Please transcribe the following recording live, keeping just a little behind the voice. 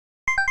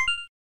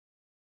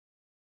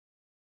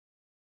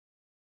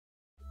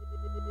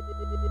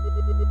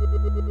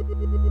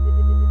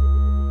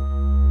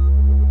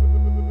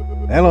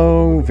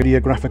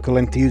videographical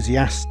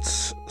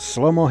enthusiasts,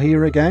 SloMo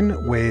here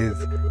again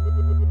with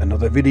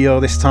another video.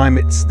 This time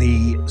it's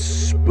the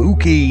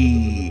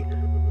spooky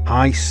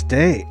high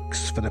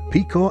stakes for the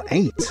Pico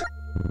 8.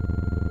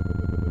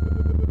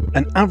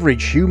 An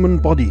average human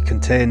body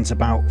contains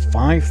about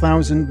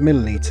 5,000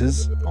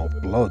 millilitres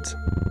of blood.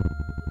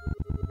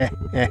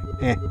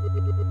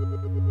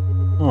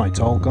 Oh, it's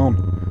all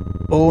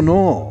gone. Oh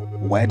no,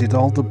 where did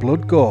all the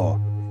blood go?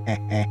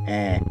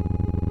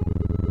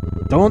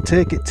 Don't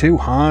take it too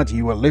hard,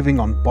 you were living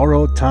on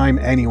borrowed time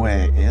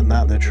anyway, ain't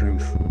that the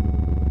truth?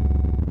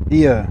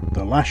 Here,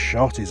 the last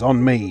shot is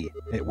on me,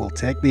 it will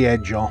take the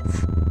edge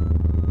off.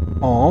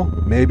 Or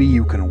maybe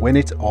you can win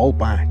it all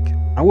back.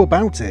 How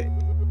about it?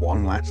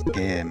 One last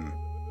game.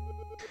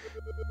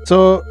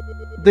 So,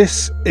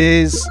 this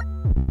is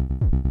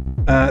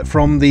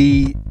from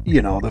the,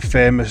 the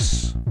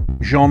famous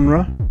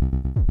genre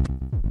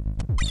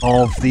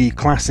of the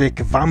classic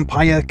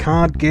vampire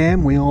card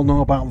game. We all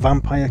know about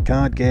vampire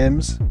card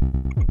games.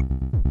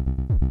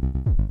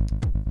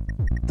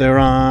 There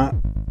are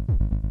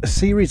a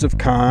series of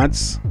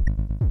cards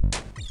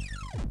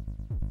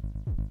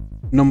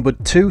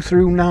numbered 2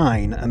 through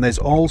 9, and there's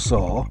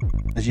also,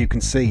 as you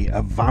can see,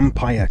 a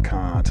vampire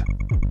card.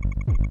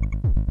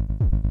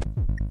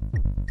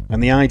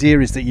 And the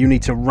idea is that you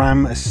need to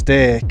ram a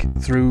stake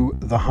through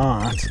the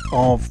heart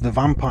of the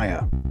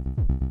vampire.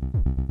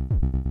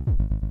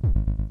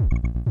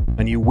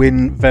 And you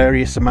win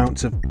various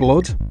amounts of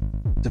blood.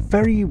 It's a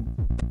very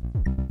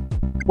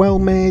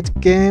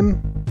well-made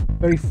game,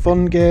 very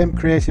fun game,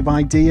 creative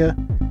idea.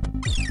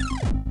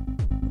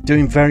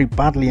 Doing very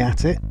badly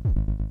at it.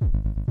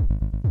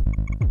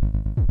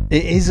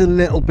 It is a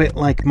little bit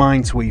like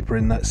Minesweeper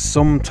in that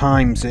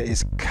sometimes it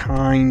is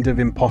kind of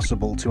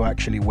impossible to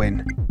actually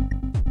win.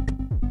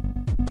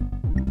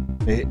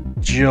 It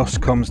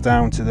just comes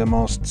down to the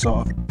most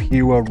sort of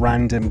pure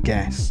random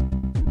guess.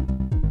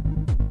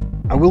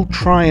 I will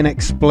try and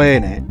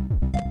explain it.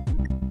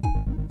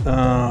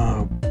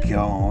 Oh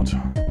god.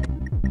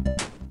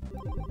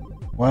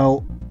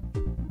 Well,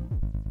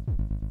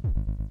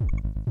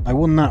 I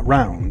won that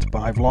round,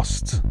 but I've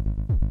lost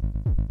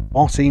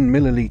 14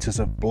 millilitres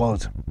of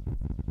blood.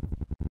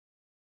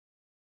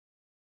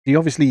 See,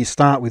 obviously you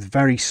start with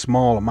very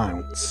small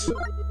amounts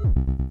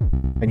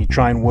and you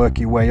try and work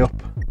your way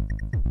up,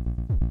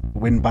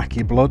 win back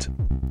your blood.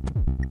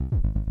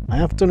 I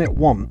have done it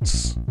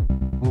once,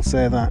 we'll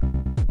say that.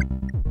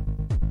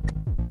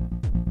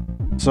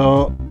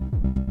 So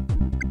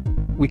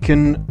we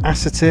can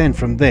ascertain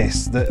from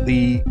this that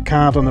the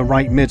card on the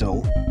right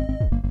middle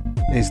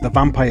is the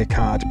vampire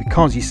card,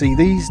 because you see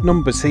these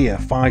numbers here,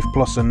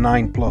 5+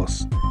 and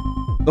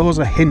 9+, those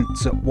are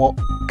hints at what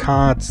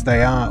cards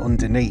they are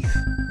underneath.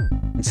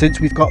 And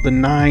since we've got the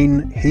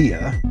 9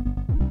 here,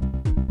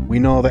 we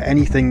know that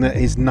anything that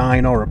is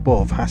 9 or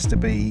above has to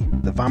be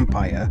the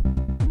vampire.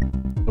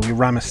 So we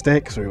ram a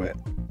stake through it.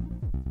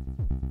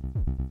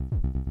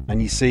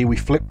 And you see we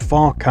flipped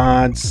 4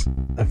 cards,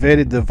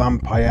 evaded the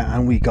vampire,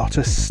 and we got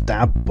a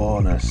stab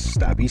bonus.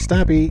 Stabby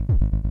stabby.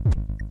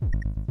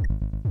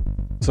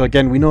 So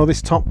again, we know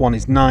this top one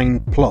is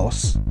 9+,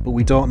 but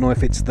we don't know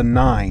if it's the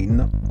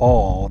 9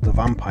 or the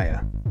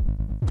vampire.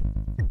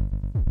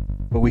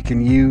 But we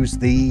can use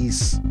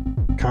these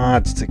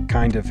cards to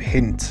kind of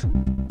hint.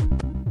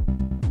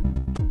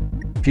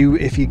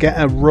 If you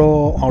get a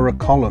row or a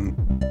column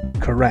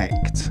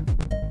correct,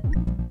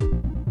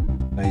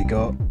 there you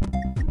go.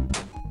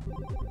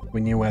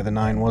 We knew where the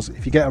 9 was.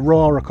 If you get a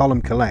row or a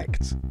column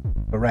correct,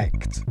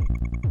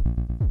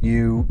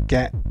 you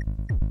get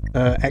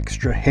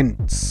extra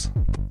hints.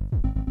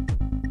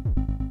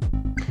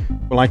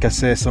 But like I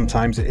say,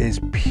 sometimes it is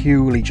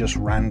purely just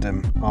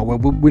random. Oh, well,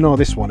 we know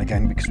this one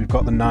again because we've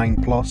got the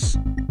 9+,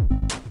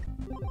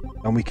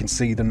 and we can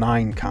see the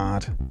 9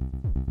 card.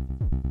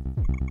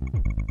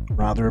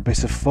 Rather a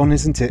bit of fun,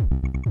 isn't it?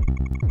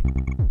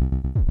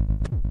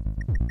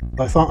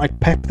 I thought I'd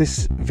pep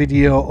this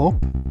video up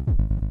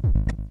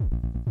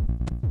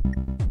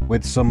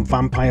with some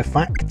vampire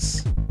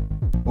facts.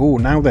 Oh,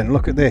 now then,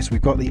 look at this.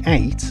 We've got the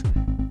 8.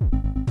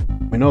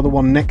 We know the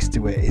one next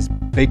to it is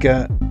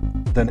bigger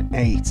than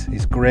 8,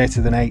 is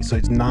greater than 8, so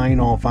it's 9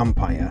 or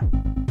vampire.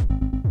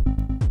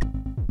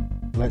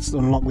 Let's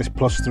unlock this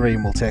 +3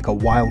 and we'll take a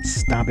wild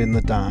stab in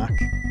the dark.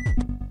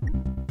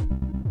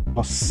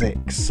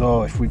 +6.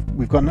 So if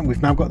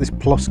we've now got this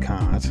plus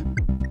card,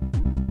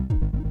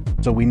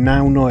 so we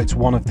now know it's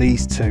one of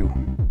these two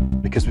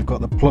because we've got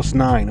the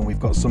 +9 and we've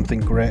got something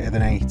greater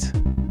than 8.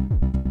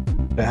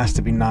 It has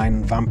to be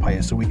 9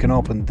 vampire, so we can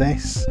open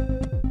this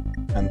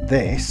and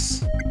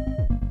this,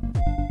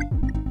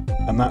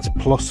 and that's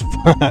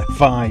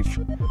 +5,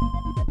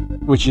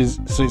 which is,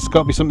 so it's got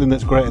to be something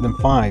that's greater than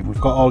 5.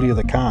 We've got all the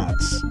other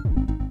cards.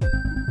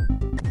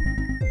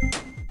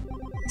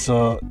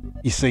 So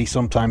you see,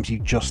 sometimes you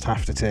just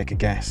have to take a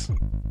guess.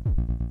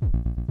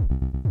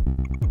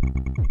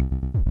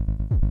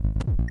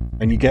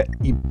 And you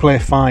play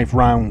 5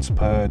 rounds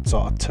per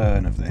sort of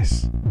turn of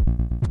this.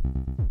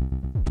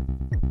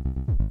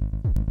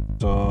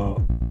 So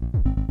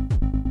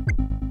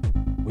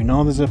We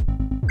know there's a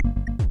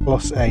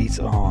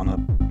 +8 on a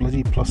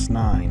bloody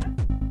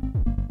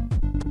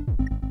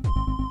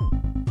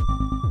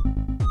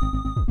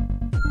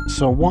 +9.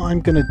 So what I'm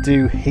going to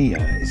do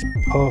here is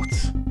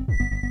put...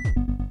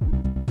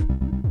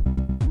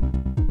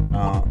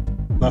 Oh,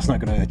 that's not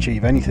going to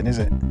achieve anything, is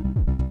it?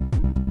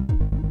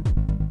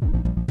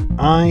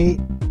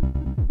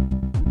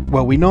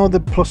 Well, we know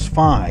the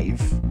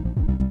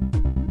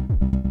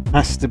 +5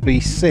 has to be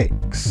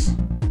 6.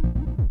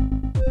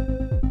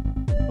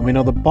 And we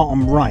know the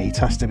bottom right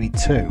has to be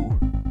 2.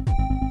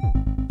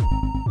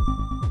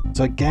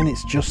 So again,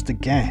 it's just a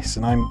guess,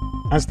 and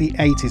as the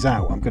 8 is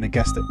out, I'm going to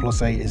guess that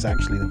 +8 is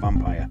actually the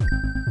vampire.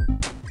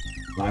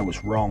 And I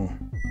was wrong.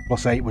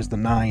 +8 was the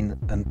 9,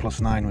 and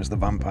 +9 was the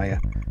vampire.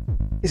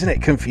 Isn't it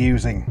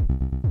confusing?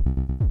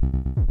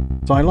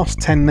 So I lost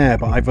 10 there,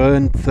 but I've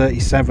earned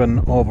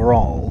 37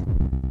 overall.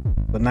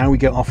 But now we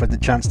get offered the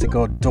chance to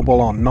go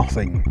double or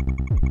nothing.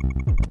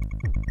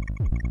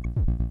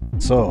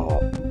 So...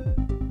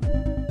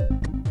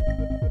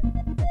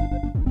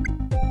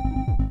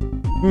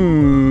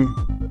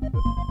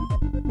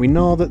 We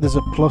know that there's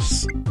a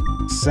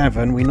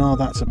 +7, we know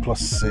that's a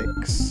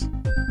 +6.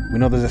 We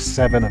know there's a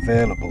 7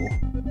 available.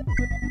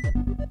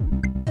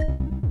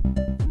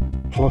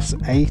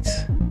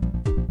 +8.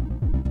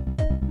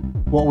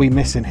 What are we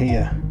missing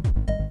here?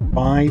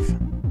 5?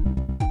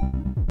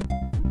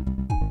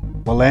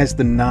 Well, there's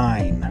the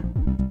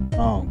 9.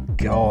 Oh,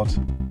 God.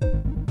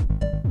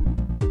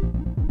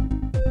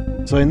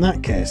 So in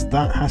that case,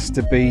 that has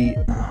to be...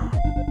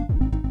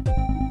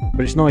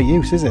 But it's no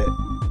use, is it?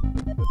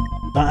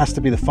 That has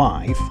to be the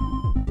 5.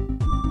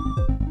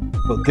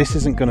 But this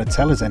isn't going to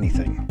tell us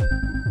anything.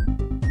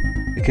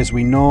 Because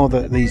we know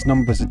that these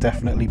numbers are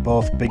definitely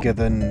both bigger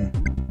than...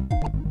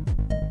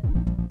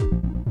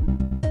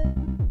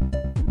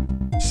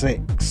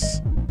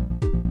 6,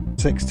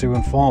 2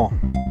 and 4.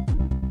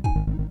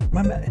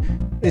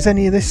 Is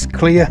any of this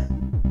clear?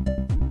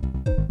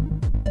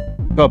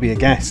 Gotta be a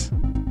guess.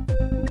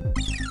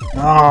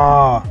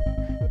 Ah!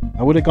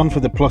 I would have gone for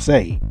the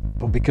 +8,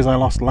 but because I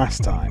lost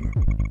last time,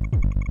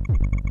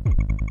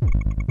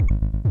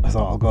 I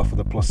thought I'll go for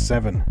the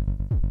 +7.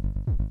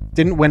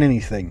 Didn't win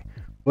anything.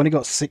 We only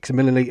got 6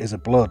 millilitres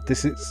of blood.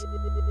 This is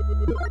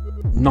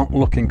not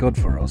looking good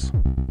for us.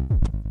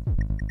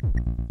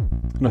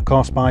 And of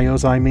course by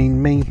us I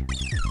mean me,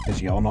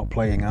 because you're not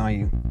playing, are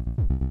you?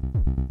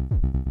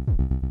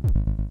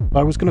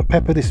 I was going to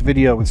pepper this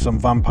video with some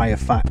vampire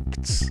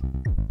facts.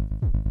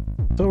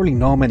 Don't really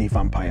know many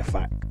vampire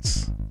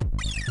facts.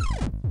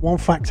 One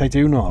fact I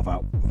do know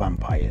about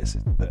vampires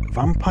is that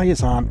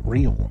vampires aren't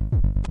real.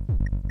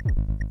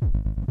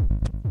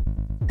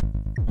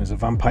 There's a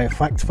vampire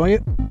fact for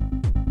you.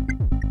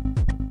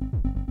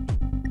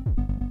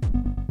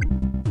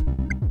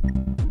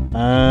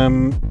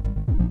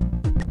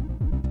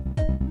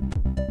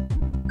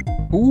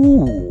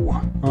 Ooh!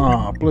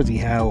 Ah, bloody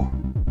hell.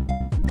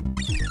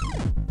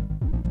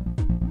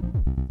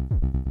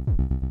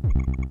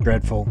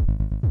 Dreadful.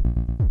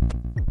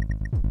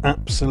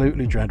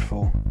 Absolutely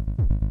dreadful.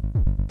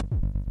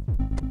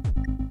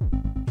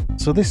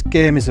 So this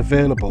game is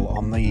available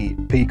on the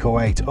Pico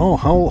 8. Oh,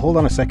 hold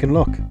on a second,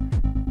 look.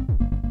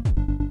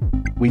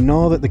 We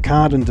know that the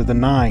card under the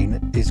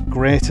 9 is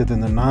greater than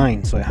the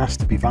 9, so it has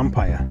to be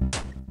vampire.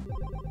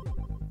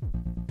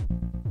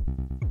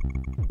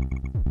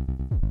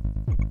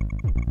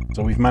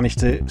 So we've managed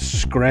to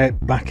scrape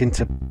back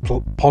into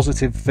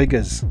positive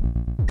figures.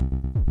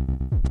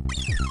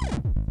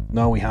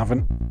 No, we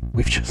haven't.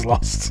 We've just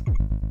lost.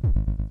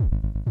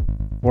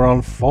 We're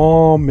on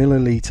 4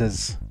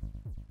 millilitres.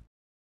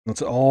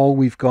 That's all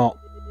we've got.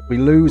 We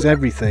lose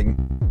everything.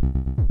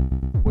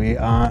 We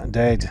are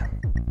dead.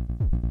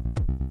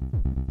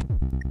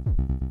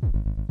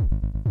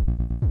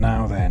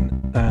 Now then.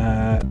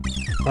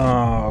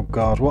 Oh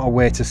God, what a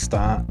way to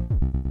start.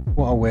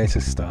 What a way to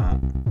start.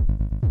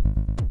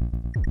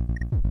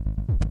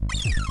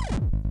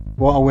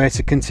 What a way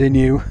to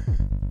continue.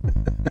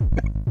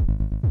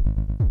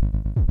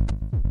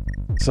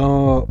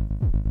 So,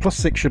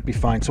 +6 should be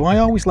fine. So I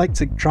always like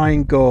to try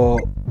and go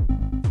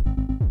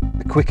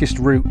the quickest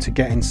route to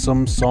getting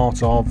some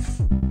sort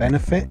of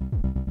benefit.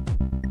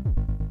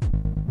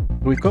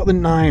 We've got the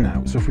 9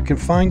 out, so if we can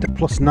find a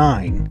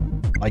 +9,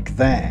 like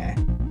there,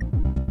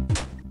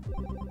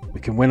 we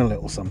can win a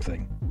little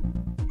something.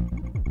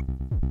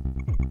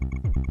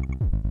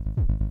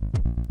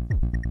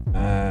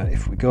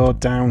 If we go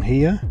down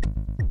here,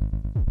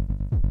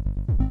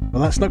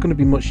 well, that's not going to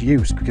be much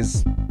use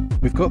because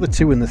we've got the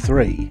 2 and the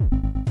 3,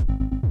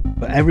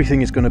 but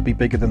everything is going to be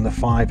bigger than the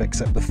 5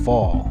 except the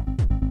 4.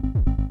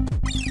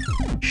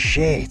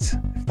 Shit!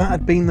 If that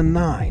had been the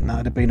 9, that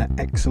would have been an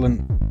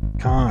excellent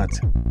card.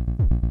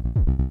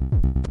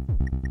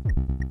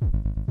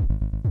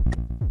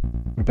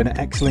 Would have been an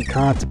excellent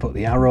card to put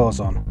the arrows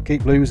on.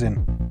 Keep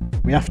losing.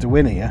 We have to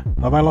win here.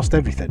 Have I lost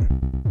everything?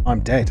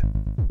 I'm dead.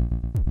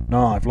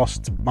 No, I've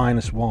lost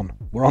 -1.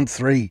 We're on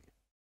 3.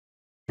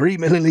 3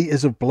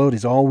 millilitres of blood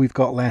is all we've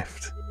got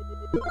left.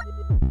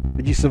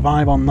 Did you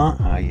survive on that?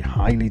 I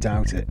highly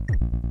doubt it.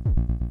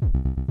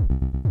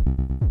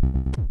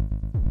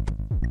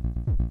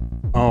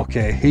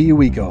 Okay, here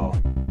we go.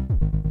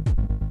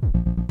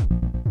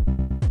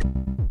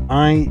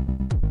 I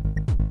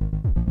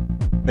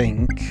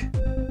think...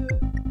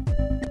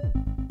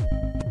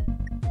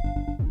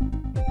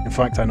 In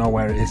fact, I know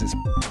where it is. It's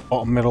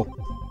bottom middle.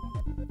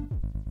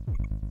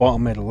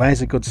 Bottom middle.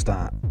 There's a good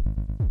start.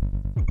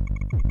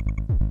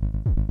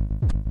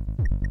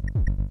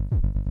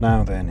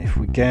 Now then, if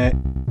we get...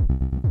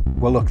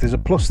 Well, look, there's a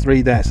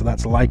 +3 there, so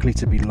that's likely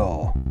to be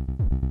low.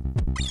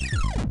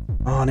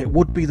 Oh, and it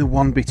would be the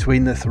one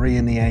between the 3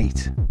 and the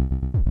 8.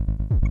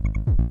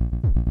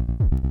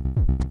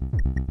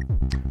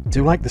 I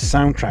do like the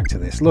soundtrack to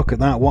this. Look at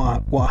that.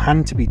 What a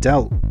hand to be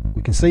dealt.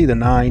 We can see the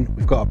 9.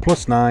 We've got a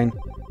 +9.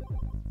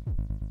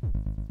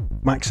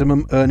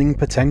 Maximum earning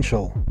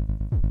potential.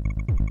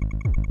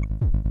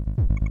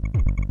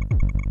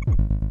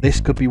 This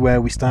could be where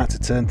we start to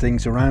turn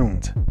things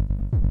around.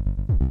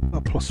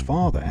 Got a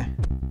 +4 there.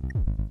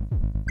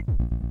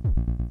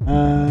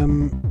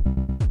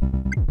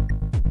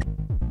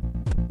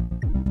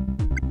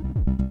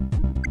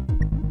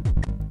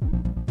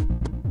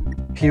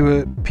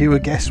 Pure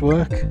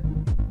guesswork.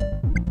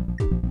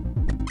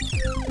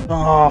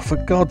 Oh, for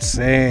God's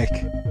sake.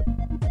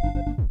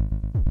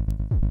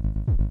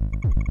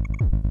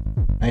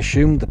 I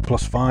assumed the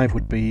 +5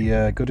 would be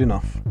good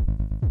enough.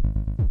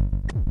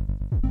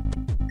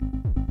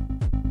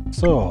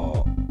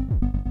 So...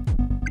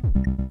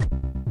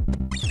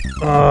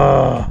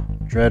 Ah,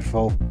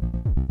 dreadful.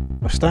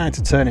 I've started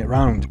to turn it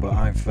round, but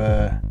I've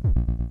done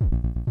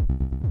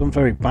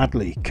very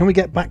badly. Can we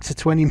get back to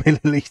 20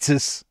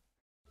 millilitres?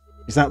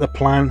 Is that the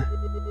plan?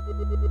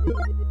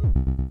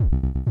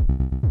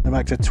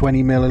 Back to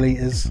 20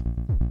 millilitres.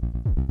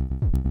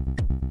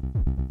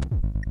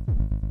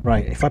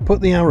 Right, if I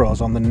put the arrows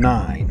on the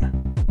 9,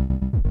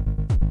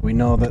 we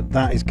know that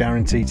that is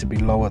guaranteed to be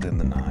lower than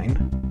the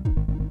 9.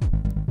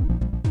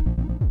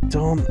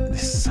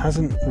 This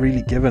hasn't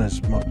really given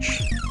us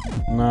much.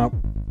 No.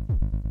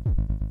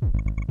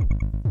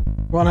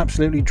 What an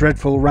absolutely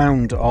dreadful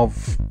round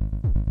of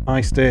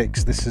high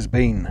stakes this has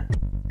been.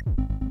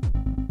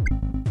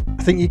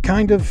 I think you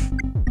kind of...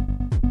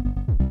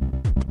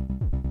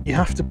 You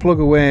have to plug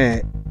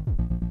away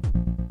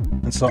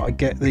and sort of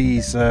get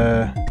these...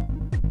 Well,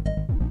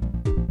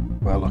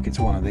 look, it's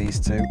one of these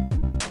two.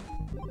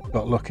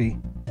 Got lucky.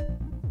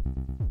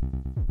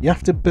 You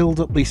have to build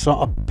up these sort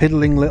of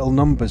piddling little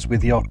numbers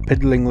with your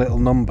piddling little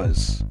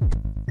numbers.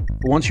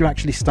 But once you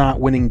actually start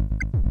winning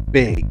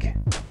big,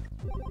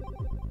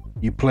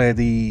 you play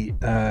the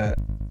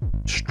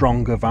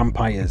stronger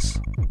vampires.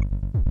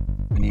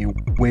 And you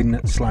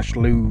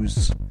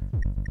win/lose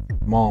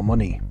more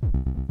money.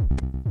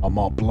 Or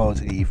more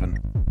blood, even.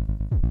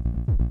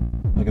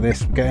 Look at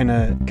this, we're getting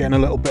a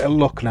little bit of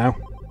luck now.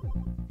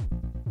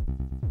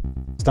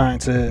 Starting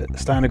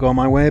to go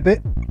my way a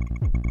bit.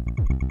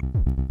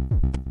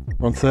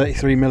 We're on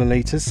 33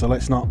 millilitres, so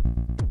let's not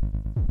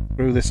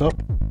screw this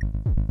up.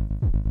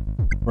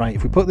 Right,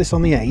 if we put this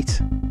on the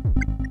 8.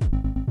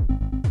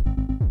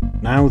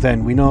 Now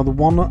then, we know the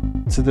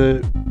one to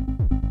the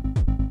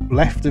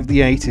left of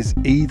the 8 is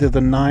either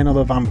the 9 or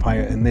the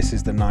vampire, and this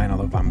is the 9 or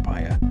the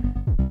vampire.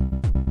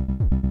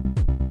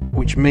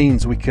 Which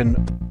means we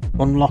can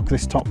unlock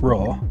this top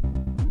row.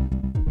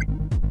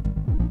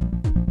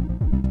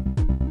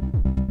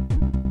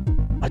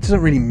 It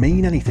doesn't really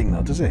mean anything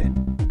though, does it?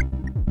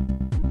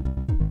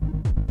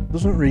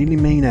 Doesn't really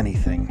mean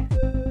anything.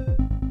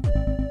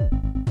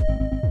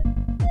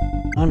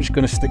 I'm just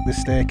going to stick the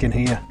stake in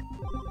here.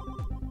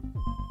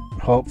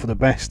 And hope for the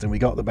best, and we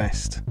got the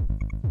best.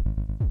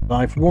 So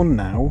I've won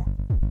now.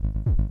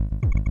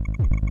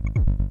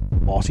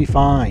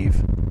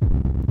 45.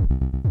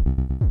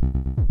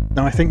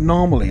 Now I think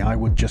normally I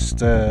would just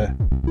take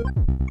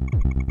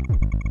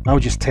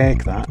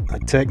that.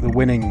 I'd take the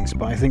winnings,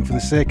 but I think for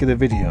the sake of the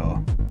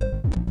video,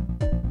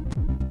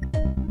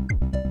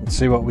 let's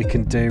see what we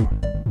can do.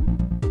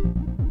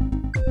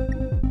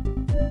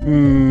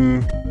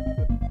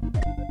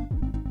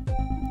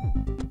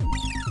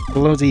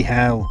 Bloody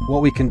hell.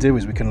 What we can do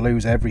is we can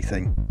lose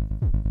everything.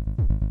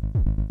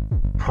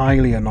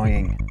 Highly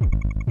annoying.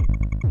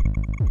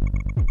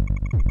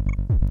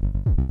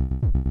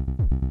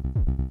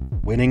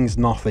 Winnings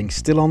nothing.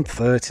 Still on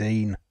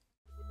 13.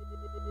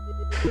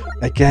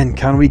 Again,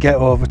 can we get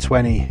over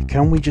 20?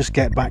 Can we just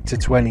get back to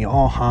 20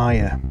 or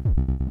higher?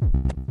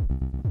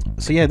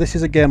 So yeah, this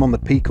is a game on the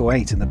Pico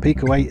 8, and the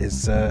Pico 8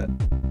 is a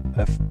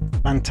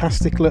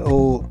fantastic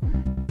little,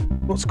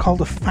 what's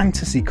called a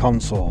fantasy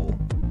console.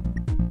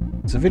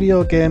 It's a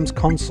video games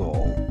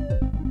console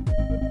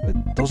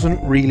that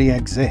doesn't really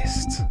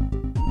exist.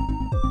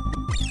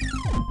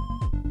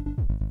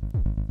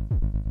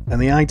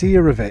 And the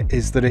idea of it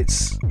is that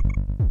it's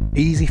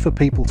easy for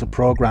people to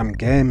program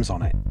games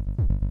on it,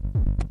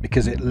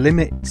 because it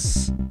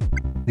limits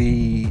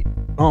the...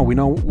 Oh, we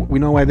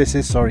know where this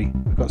is, sorry.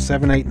 We've got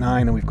 7, 8,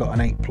 9, and we've got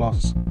an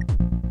 8+.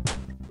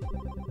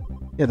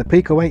 Yeah, the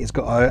Pico 8 has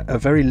got a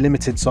very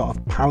limited sort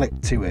of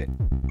palette to it,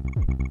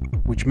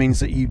 which means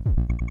that you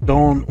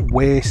don't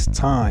waste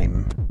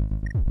time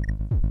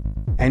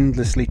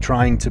endlessly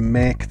trying to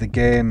make the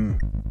game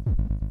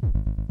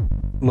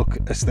look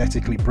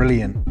aesthetically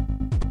brilliant.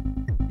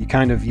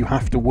 You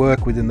have to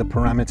work within the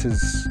parameters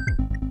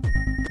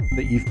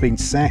that you've been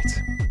set.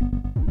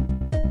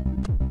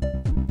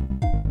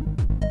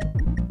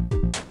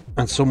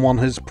 And someone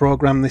has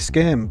programmed this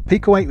game.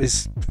 Pico 8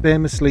 is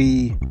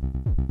famously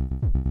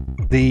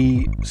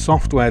the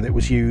software that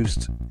was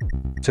used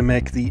to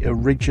make the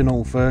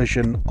original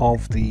version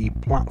of the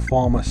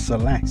platformer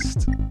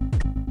Celeste.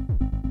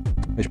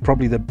 It's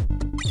probably the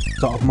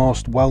sort of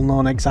most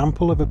well-known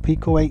example of a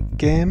Pico 8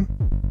 game.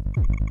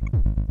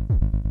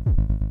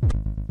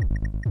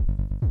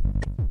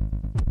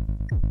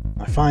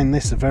 I find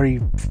this a very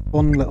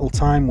fun little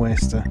time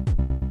waster.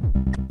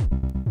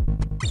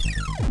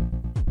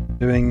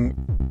 Doing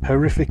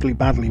horrifically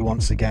badly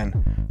once again.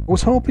 I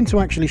was hoping to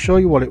actually show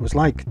you what it was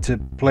like to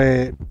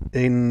play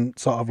in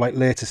sort of like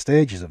later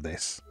stages of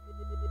this.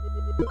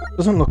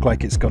 Doesn't look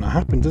like it's gonna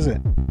happen, does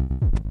it?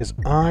 Because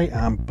I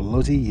am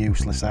bloody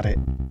useless at it.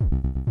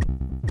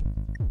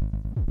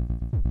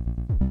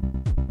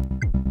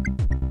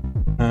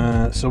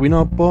 So we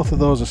know both of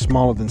those are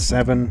smaller than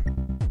 7.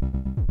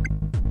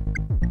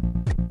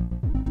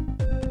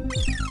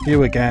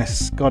 Fewer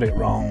guess, got it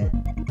wrong.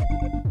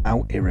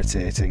 How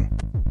irritating.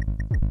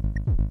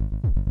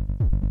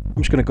 I'm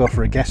just going to go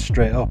for a guess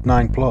straight up.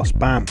 9 plus.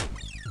 Bam.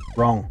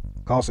 Wrong.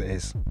 Of course it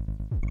is.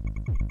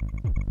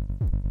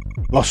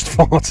 Lost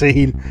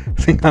 14.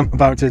 I think I'm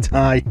about to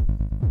die.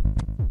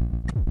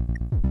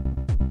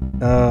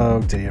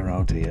 Oh dear,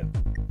 oh dear.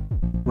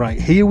 Right,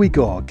 here we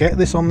go. Get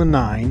this on the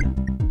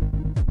 9.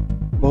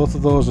 Both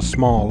of those are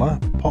smaller.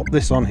 Pop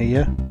this on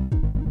here.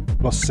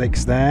 Plus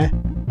 6 there.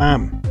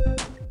 Bam.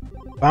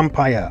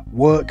 Vampire.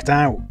 Worked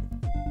out.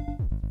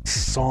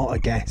 Sort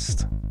of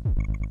guessed.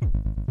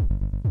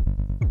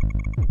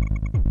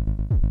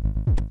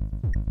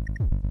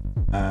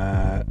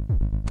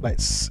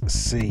 Let's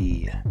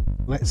see.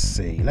 Let's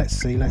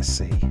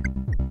see.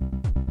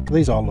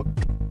 These all look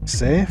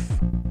safe.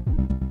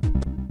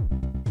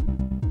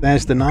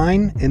 There's the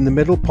 9 in the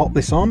middle. Pop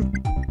this on.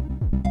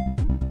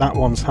 That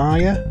one's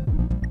higher.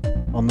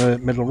 On the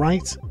middle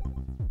right.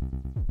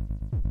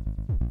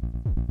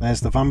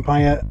 There's the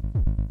vampire.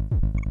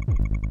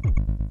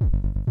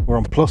 We're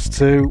on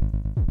 +2.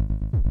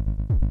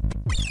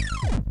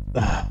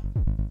 Ugh,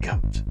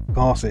 God, of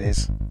course it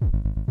is.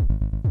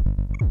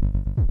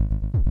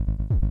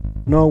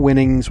 No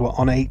winnings, we're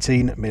on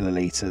 18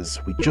 millilitres.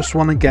 We just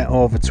want to get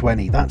over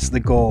 20. That's the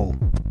goal.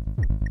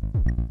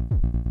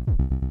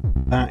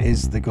 That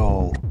is the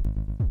goal.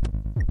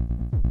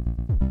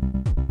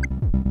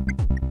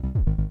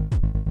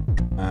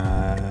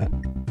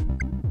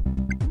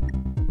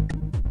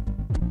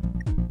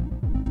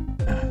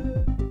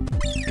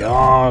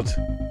 God.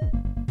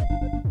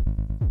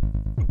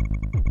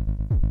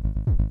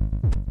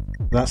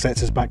 That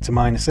sets us back to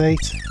 -8.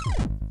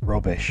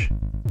 Rubbish.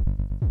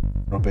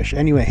 Rubbish.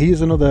 Anyway,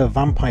 here's another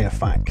vampire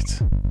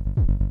fact.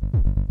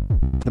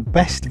 The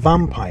best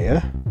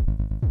vampire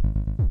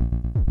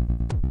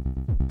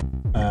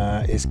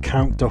is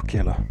Count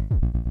Duckula.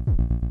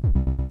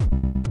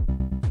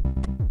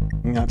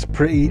 I think that's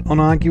pretty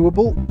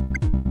unarguable.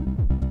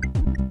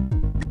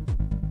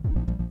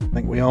 I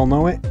think we all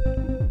know it.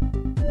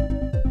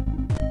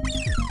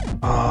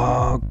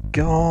 Oh,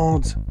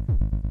 God.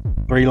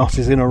 3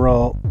 losses in a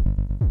row.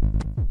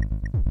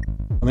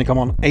 I think I'm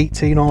on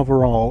 18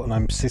 overall and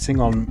I'm sitting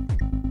on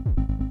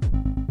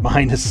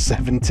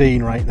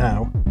 -17 right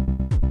now.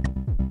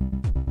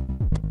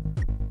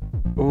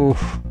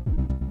 Oof.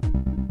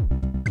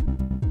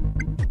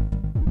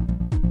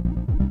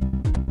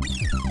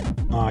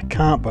 Oh, I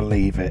can't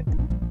believe it.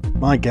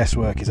 My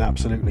guesswork is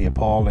absolutely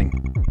appalling.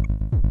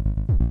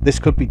 This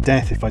could be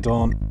death if I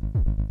don't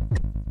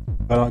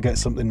get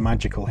something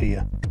magical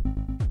here.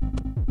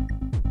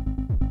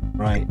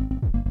 Right.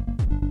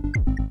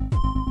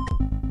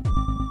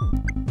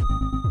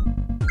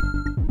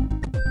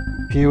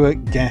 Pure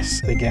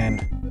guess again.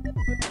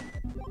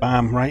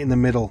 Bam, right in the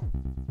middle.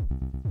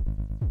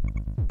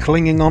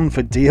 Clinging on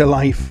for dear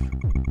life.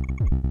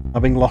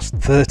 Having lost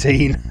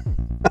 13.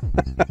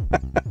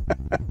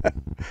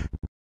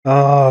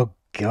 Oh,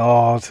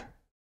 God.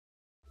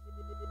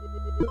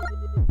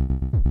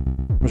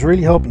 I was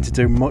really hoping to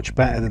do much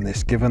better than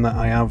this, given that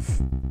I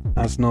have,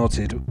 as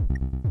noted,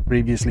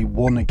 previously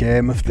won a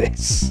game of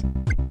this.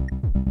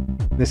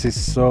 This is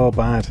so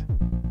bad.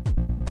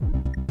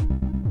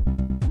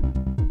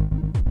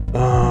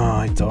 Oh,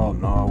 I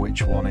don't know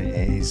which one it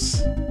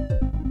is.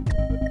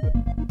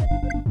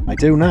 I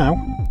do now.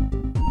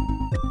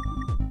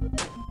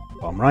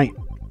 I'm right.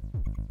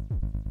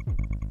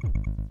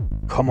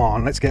 Come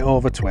on, let's get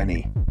over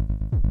 20.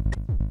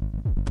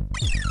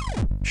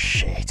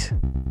 Shit.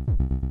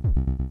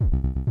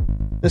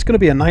 It's going to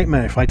be a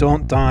nightmare if I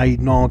don't die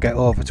nor get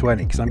over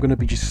 20, because I'm going to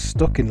be just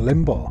stuck in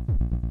limbo.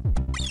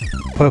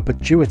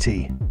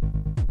 Perpetuity.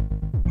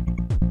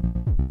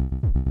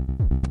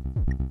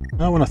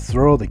 I want to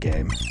throw the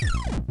game.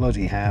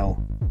 Bloody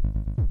hell.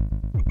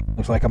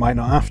 Looks like I might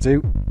not have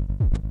to.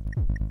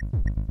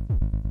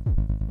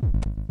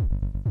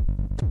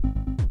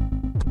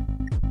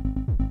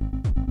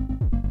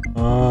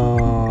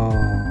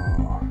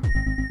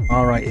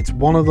 Alright, it's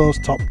one of those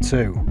top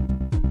two.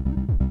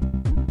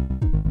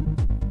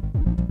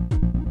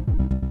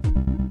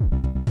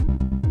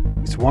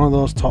 It's one of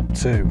those top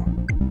two.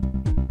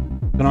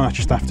 Gonna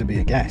just have to be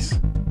a guess.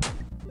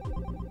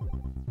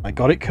 I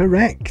got it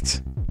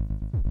correct.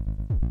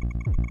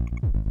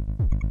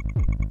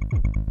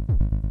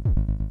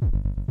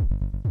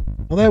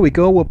 Well, there we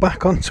go, we're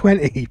back on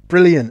 20.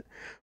 Brilliant.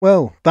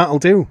 Well, that'll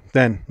do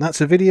then. That's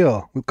a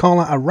video. We'll call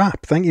that a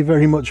wrap. Thank you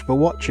very much for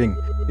watching.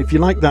 If you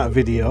like that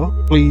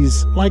video,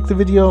 please like the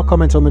video,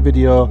 comment on the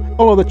video,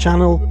 follow the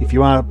channel. If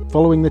you are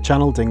following the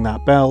channel, ding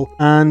that bell,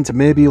 and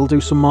maybe you'll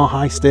do some more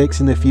high stakes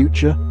in the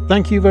future.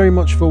 Thank you very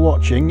much for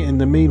watching. In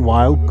the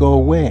meanwhile, go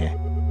away.